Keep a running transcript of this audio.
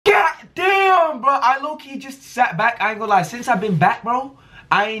I low-key just sat back. I ain't gonna lie, since I've been back, bro,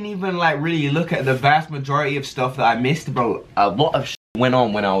 I ain't even like really look at the vast majority of stuff that I missed, bro. A lot of shit went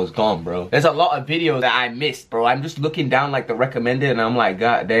on when I was gone, bro. There's a lot of videos that I missed, bro. I'm just looking down like the recommended and I'm like,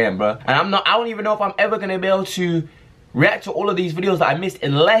 god damn, bro. And I don't even know if I'm ever gonna be able to react to all of these videos that I missed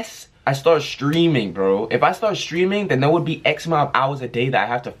unless I start streaming, bro. If I start streaming, then there would be X amount of hours a day that I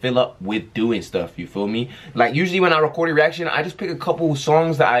have to fill up with doing stuff, you feel me? Like, usually when I record a reaction, I just pick a couple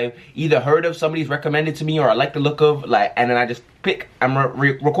songs that I've either heard of, somebody's recommended to me, or I like the look of, like, and then I just pick and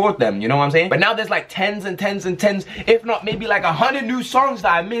record them, you know what I'm saying? But now there's like tens and tens and tens, if not maybe like 100 new songs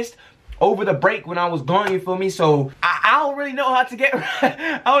that I missed over the break when I was gone, you feel me? So I don't really know how to get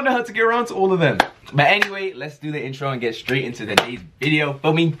I don't know how to get around to all of them. But anyway, let's do the intro and get straight into today's video.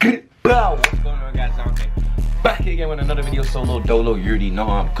 Feel me? What's going on, guys? Okay, back again with another video, solo dolo. You already know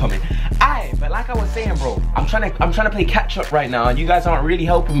I'm coming. But like I was saying, bro, I'm trying to play catch up right now, and you guys aren't really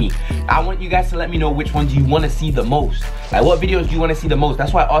helping me. I want you guys to let me know which ones you want to see the most. Like, what videos do you want to see the most?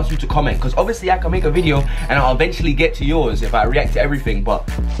 That's why I asked you to comment, because obviously I can make a video and I'll eventually get to yours if I react to everything, but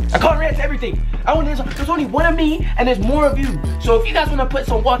I can't react to everything. There's only one of me and there's more of you. So if you guys want to put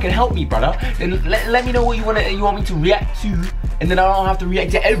some work and help me, brother, then let me know what you want me to react to, and then I don't have to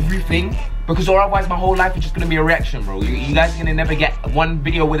react to everything. Because otherwise my whole life is just gonna be a reaction, bro. You guys are gonna never get one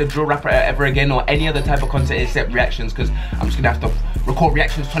video with a drill rapper ever again, or any other type of content except reactions, because I'm just gonna have to record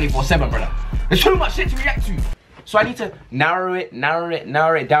reactions 24/7, brother. There's too much shit to react to. So I need to narrow it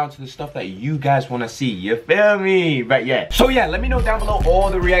down to the stuff that you guys want to see. You feel me? But yeah. So yeah, let me know down below all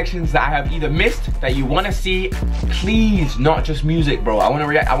the reactions that I have either missed that you want to see. Please, not just music, bro. I want to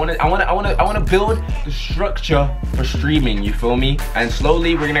react. I want to build the structure for streaming. You feel me? And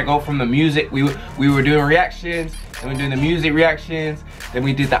slowly we're gonna go from the music. We were doing reactions. Then we're doing the music reactions. Then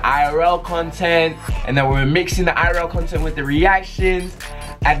we did the IRL content. And then we're mixing the IRL content with the reactions.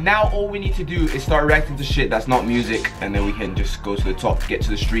 And now all we need to do is start reacting to shit that's not music, and then we can just go to the top, get to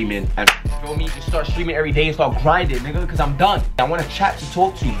the streaming, and feel me, just start streaming every day and start grinding, nigga, because I'm done. I want to chat to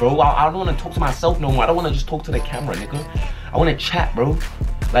talk to you, bro. I don't want to talk to myself no more. I don't want to just talk to the camera, nigga. I want to chat, bro.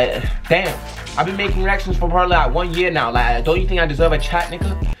 Like, damn. I've been making reactions for probably like 1 year now. Like, don't you think I deserve a chat,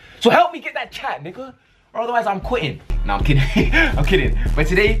 nigga? So help me get that chat, nigga. Or otherwise I'm quitting. No, I'm kidding. I'm kidding. But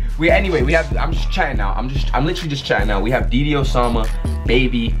today, I'm just chatting now. I'm literally just chatting now. We have Osama,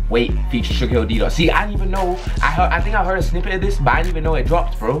 Baby, Wait, feature SugarHill Ddot. See, I didn't even know. I think I heard a snippet of this, but I didn't even know it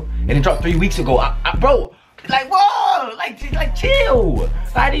dropped, bro. And it dropped 3 weeks ago. Bro, like, whoa, like chill.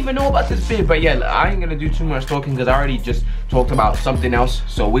 I didn't even know about this bit. But yeah, I ain't gonna do too much talking because I already just talked about something else.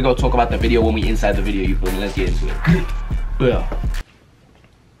 So we're gonna talk about the video when we inside the video. You feel me? Let's get into it. Yeah.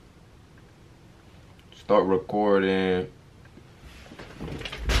 Start recording.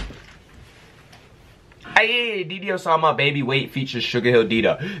 Hey, Osama, Baby, Wait, features SugarHill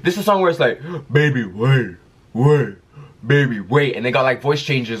Ddot. This is a song where it's like, baby, wait, baby, wait. And they got like voice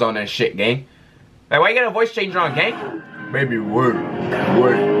changers on that shit, gang. Like, why you got a voice changer on, gang? Baby, wait.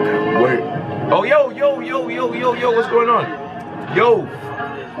 Oh, yo, what's going on? Yo.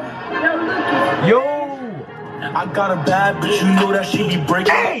 I got a bad bitch, you know that she be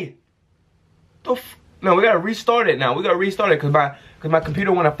breaking. Hey! No, we gotta restart it now. We gotta restart it because my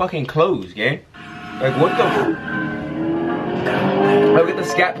computer wanna fucking close, gang. Like, what the? Look at the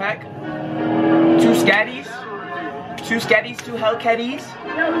scat pack. 2 scatties. 2 scatties, 2 Hellcatties.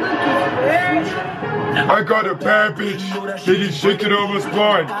 I got a bad bitch. Did he shake it on my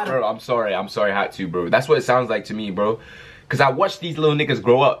spine? Bro, I'm sorry, I had to, bro. That's what it sounds like to me, bro. Cause I watched these little niggas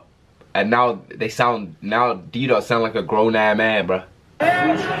grow up, and now Ddot sound like a grown ass man, bro.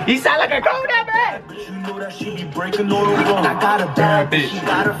 He sound like a grown ass man. You know that she be breaking all the rules. I got a bad bitch. She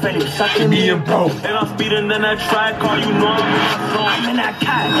got her face sucking me and bro. And I'm speeding in that track car, you know I'm in that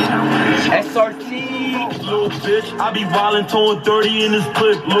cat. SRT. Little bitch, I be wildin' towing 30 in this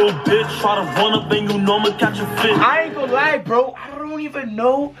clip. Little bitch, try to run up and you know I'ma catch a fit. I ain't gonna lie, bro. I don't even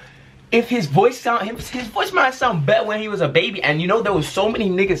know if his voice might sound better when he was a baby. And you know, there was so many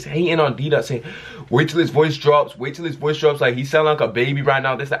niggas hating on Ddot saying, wait till his voice drops, like he sound like a baby right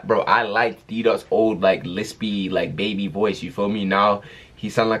now, this, that. Bro, I liked Ddot's old, like, lispy, like, baby voice, you feel me? Now, he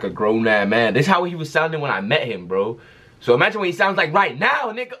sound like a grown-ass man. This is how he was sounding when I met him, bro. So imagine what he sounds like right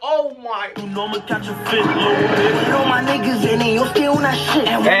now, nigga. Oh my. You know I'ma catch a fit, little bitch. You know my niggas in it, you still on that shit.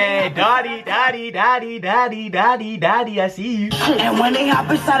 Hey, daddy, I see you. And when they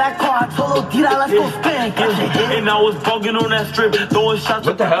hop inside that car, I told Ddot, let's go spin. Catch a hit. And I was bugging on that strip, throwing shots.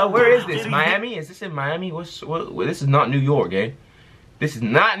 What the hell? Where is this? Miami? Is this in Miami? This is not New York, eh? This is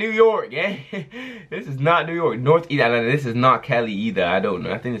not New York, yeah. This is not New York. Northeast Atlanta. This is not Cali either. I don't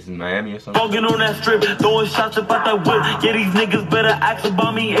know. I think this is Miami or something. Walking on that strip, throwing shots about that whip. Yeah, these niggas better ask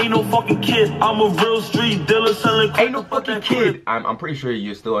about me. Ain't no fucking kid. I'm a real street dealer selling. Ain't no fucking kid. I'm pretty sure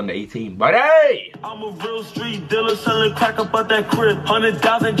you're still under 18, but hey! I'm a real street dealer selling crack about that crib.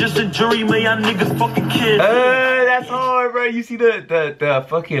 100,000 just a jury, man. Y'all niggas fucking kids. That's hard, bro. You see the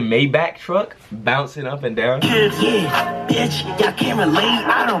fucking Maybach truck bouncing up and down? Kids. Yeah, bitch, y'all can't relate.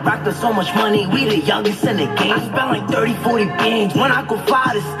 I don't rock with so much money. We the youngest in the game. I spend like 30, 40 bands when I go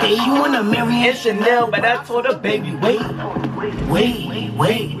fly to state. She wanna marry in Chanel, but I told her, baby, wait, baby,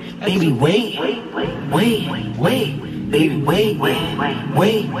 wait, baby, wait,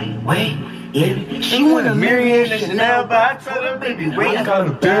 yeah. She wanna marry in Chanel, but I told her, baby, wait. I got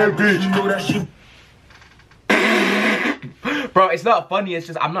a bad bitch. You know that she. Bro, it's not funny. It's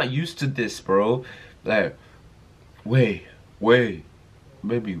just I'm not used to this, bro. Like, wait.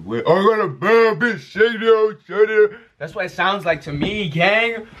 Baby, wait. I got a bad bitch. Shake it. That's what it sounds like to me,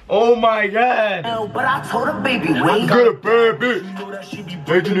 gang. Oh my god. But I told her, baby, I wait. got a bad bitch. You know that she be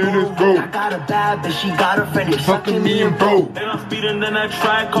Taking in this I boat. got a bad bitch, she got her friend who's Fucking me and bro. And I'm speeding in that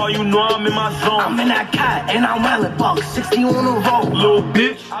track car, you know I'm in my zone. I'm in that cat and I'm wildin' buck 60 on the road. Little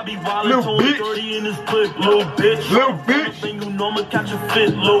bitch. I be Little wildin' bitch. 30 in this clip, little bitch. Little bitch. Then you know I'ma catch a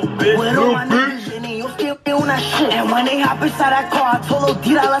fit, little bitch. With all my niggas in it, you still on that shit. And when they hop inside that car, I told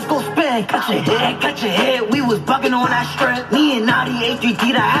Ddot, let's go spin. Catch your head. We was bugging on that strip. Me and Naughty A3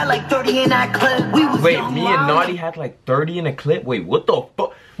 Ddot had like 30 in that clip. We was Wait, young, me and wild. Naughty had like 30 in a clip? Wait, what the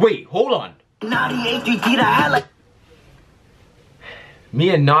fuck? Wait, hold on. Naughty A3 Ddot had like Me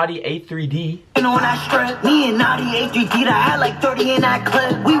and Naughty A3D. on that strip. Me and Naughty A3 Ddot had like 30 in that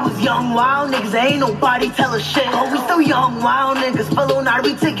clip. We was young, wild niggas. Ain't nobody tell us shit. Oh, we still young, wild niggas. Fellow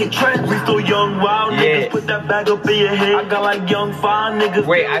Naughty, we taking trips. We still young, wild Yeah. niggas. Put that bag up in your head. I got like young fine niggas.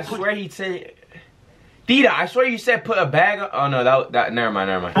 Wait, I swear he said... Ddot, I swear you said put a bag up. Oh no, that never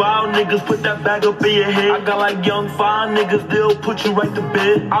mind. Wild niggas, put that bag up in your head. I got like young fine niggas, they'll put you right to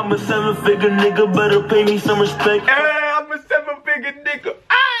bed. I'm a 7-figure nigga, better pay me some respect. Hey, I'm a 7-figure nigga.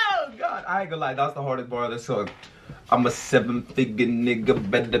 Oh god, I ain't gonna lie, that's the hardest part of this song. I'm a 7-figure nigga,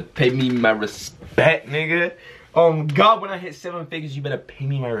 better pay me my respect, nigga. God, when I hit 7 figures, you better pay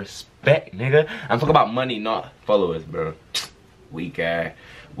me my respect, nigga. I'm talking about money, not followers, bro. Weak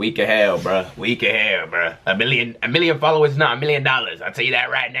as hell, bro. Weak as hell, bro. A million followers, not $1 million. I'll tell you that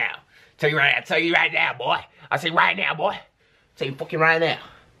right now. I tell you right now, boy. I say right now, boy. Tell you fucking right now.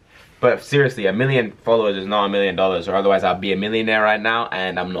 But seriously, 1 million followers is not $1 million, or otherwise I'll be a millionaire right now,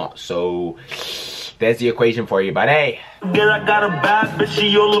 and I'm not. So there's the equation for you. But hey, Girl, I got a bad bitch,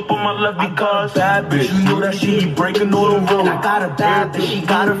 she all up on my left because bad bitch, you know that she be breaking all the road. I got a bad bitch, she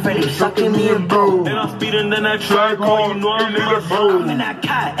got her friend who's sucking me and bro. And I'm speeding in that track car, you know I'm in my I'm zone. in that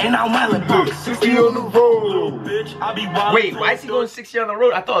cat and I'm wildin' buck 60 on the road. Bitch, I be wild. wait, why is he going 60 on the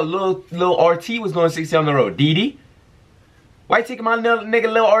road? I thought little RT was going 60 on the road. DD? Why you taking my nigga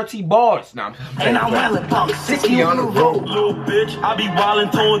Lil RT bars? Nah, and I'm wildin' buck 60 on the road. Little bitch, I be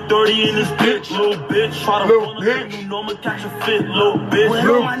wildin' throwing 30 in this bitch. Little bitch, try to Little run up, bitch. you know I'ma catch a fit. Little bitch, With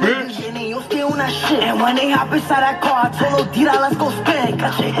all my niggas in it, you still on that shit. And when they hop inside that car, I told Ddot, let's go spin.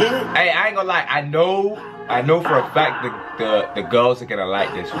 Catch your head. Hey, I ain't gonna lie. I know for a fact the girls are gonna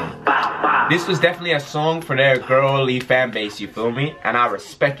like this one. This was definitely a song for their girly fan base. You feel me? And I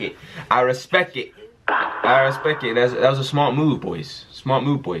respect it. I respect it. That was a smart move, boys. Smart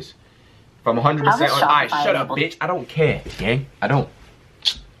move, boys. If I'm 100% on. Alright, shut up, bitch. I don't care, gang. I don't.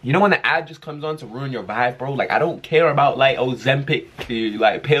 You know when the ad just comes on to ruin your vibe, bro? Like, I don't care about, like, Ozempic,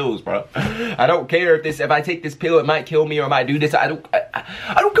 like, pills, bro. I don't care if I take this pill, it might kill me or it might do this. I don't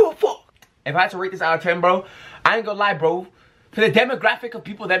give a fuck. If I had to rate this out of 10, bro, I ain't gonna lie, bro. For the demographic of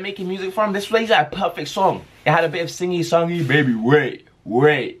people that making music from, this plays a perfect song. It had a bit of singy-songy, baby, wait,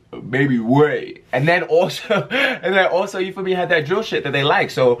 baby, wait. And then also, you feel me, had that drill shit that they like.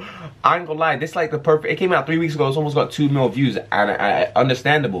 So, I ain't gonna lie, this like the perfect, it came out 3 weeks ago, it's almost got 2 million views, and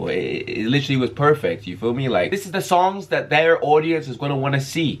understandable, it literally was perfect, you feel me? Like, this is the songs that their audience is gonna wanna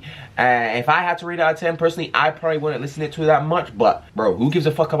see. And if I had to rate it out of 10, personally, I probably wouldn't listen to that much, but, bro, who gives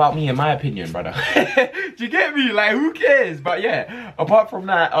a fuck about me in my opinion, brother? Do you get me? Like, who cares? But yeah, apart from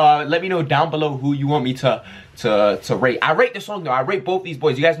that, let me know down below who you want me to rate. I rate the song though, I rate both these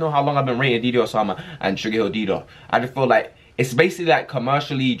boys. You guys know how long I've been rating DJ Osama and SugarHill Ddot. I just feel like it's basically like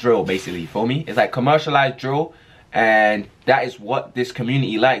commercially drill, basically, you feel me? It's like commercialized drill, and that is what this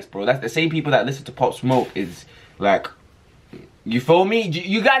community likes, bro. That's the same people that listen to Pop Smoke is like, you feel me?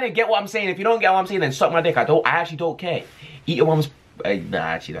 You gotta get what I'm saying. If you don't get what I'm saying, then suck my dick. I actually don't care. Eat your mom's Nah,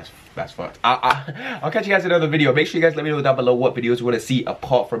 actually, that's fucked. I'll catch you guys in another video. Make sure you guys let me know down below what videos you want to see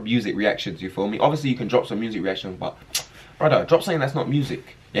apart from music reactions, you feel me? Obviously, you can drop some music reactions, but brother, drop something that's not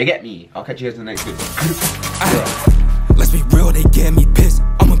music. You get me? I'll catch you guys in the next video. Let's be real, they get me pissed.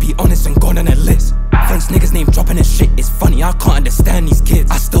 I'ma be honest and gone on a list. French niggas name dropping this shit. It's funny, I can't understand these kids.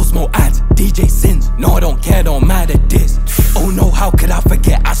 I still smoke ads, DJ sins. No, I don't care, don't matter this. Oh no, how could I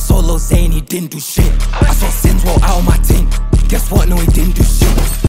forget? I saw Lil saying he didn't do shit. I saw sins roll out of my ting. Guess what? No, he didn't do shit.